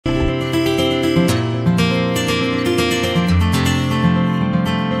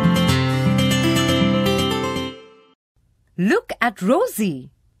at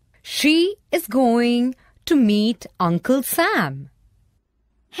Rosie. She is going to meet Uncle Sam.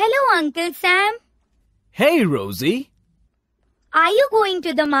 Hello, Uncle Sam. Hey, Rosie. Are you going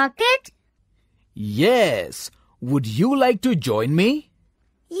to the market? Yes. Would you like to join me?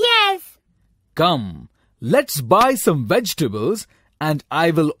 Yes. Come, let's buy some vegetables and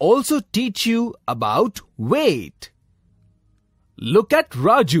I will also teach you about weight. Look at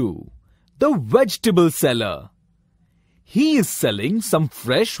Raju, the vegetable seller. He is selling some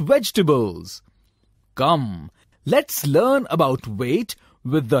fresh vegetables. Come, let's learn about weight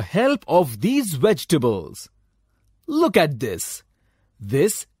with the help of these vegetables. Look at this.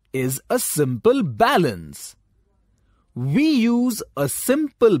 This is a simple balance. We use a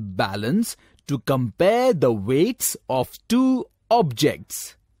simple balance to compare the weights of two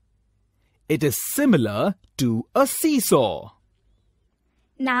objects. It is similar to a seesaw.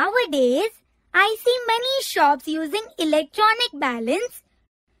 Nowadays, I see many shops using electronic balance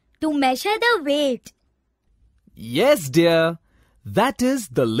to measure the weight. Yes, dear. That is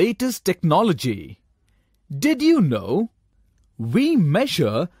the latest technology. Did you know? We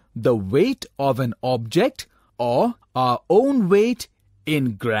measure the weight of an object or our own weight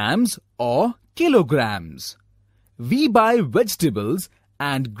in grams or kilograms. We buy vegetables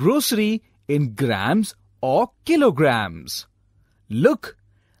and grocery in grams or kilograms. Look,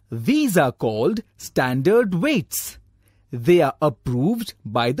 these are called standard weights. They are approved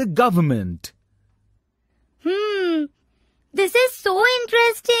by the government. This is so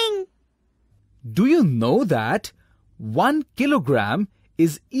interesting. Do you know that 1 kilogram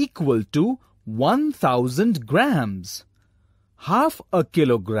is equal to 1000 grams? Half a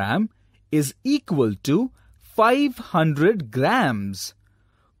kilogram is equal to 500 grams.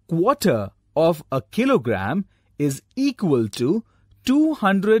 Quarter of a kilogram is equal to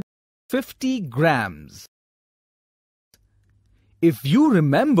 250 grams. If you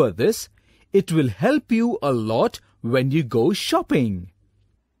remember this, it will help you a lot when you go shopping.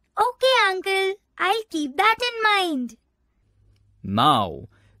 Okay, Uncle. I'll keep that in mind. Now,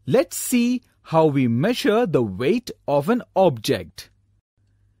 let's see how we measure the weight of an object.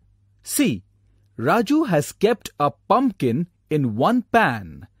 See, Raju has kept a pumpkin in one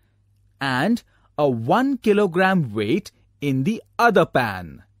pan and a 1 kilogram weight in the other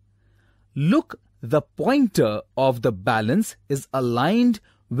pan. Look, the pointer of the balance is aligned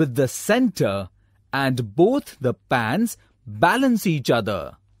with the center and both the pans balance each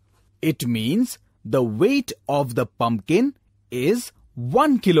other. It means the weight of the pumpkin is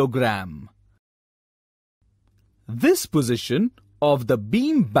 1 kilogram. This position of the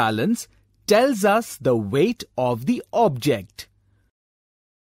beam balance tells us the weight of the object.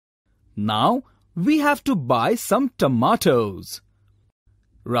 Now we have to buy some tomatoes.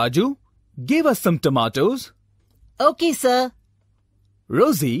 Raju, give us some tomatoes. Okay, sir.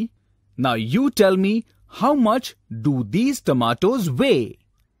 Rosie, now you tell me how much do these tomatoes weigh?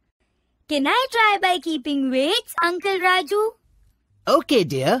 Can I try by keeping weights, Uncle Raju? Okay,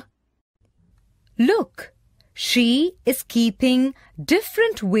 dear. Look, she is keeping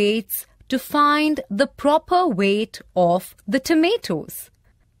different weights to find the proper weight of the tomatoes.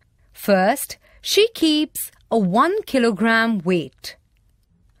 First, she keeps a 1 kilogram weight.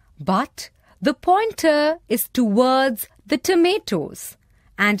 But the pointer is towards the tomatoes,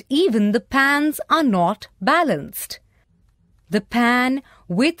 and even the pans are not balanced. The pan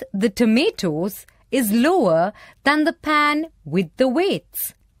with the tomatoes is lower than the pan with the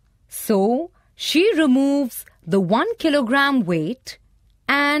weights. So, she removes the 1 kilogram weight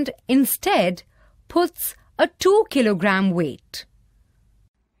and instead puts a 2 kilogram weight.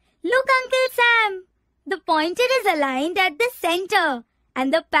 Look, Uncle Sam. The pointer is aligned at the center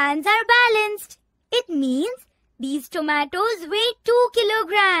and the pans are balanced. It means these tomatoes weigh 2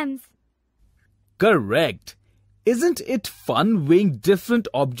 kilograms. Correct. Isn't it fun weighing different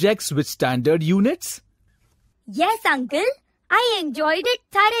objects with standard units? Yes, Uncle. I enjoyed it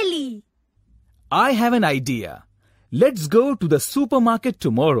thoroughly. I have an idea. Let's go to the supermarket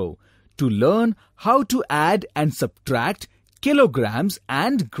tomorrow to learn how to add and subtract kilograms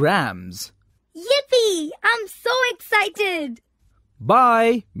and grams. Yippee! I'm so excited.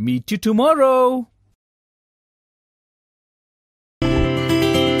 Bye. Meet you tomorrow.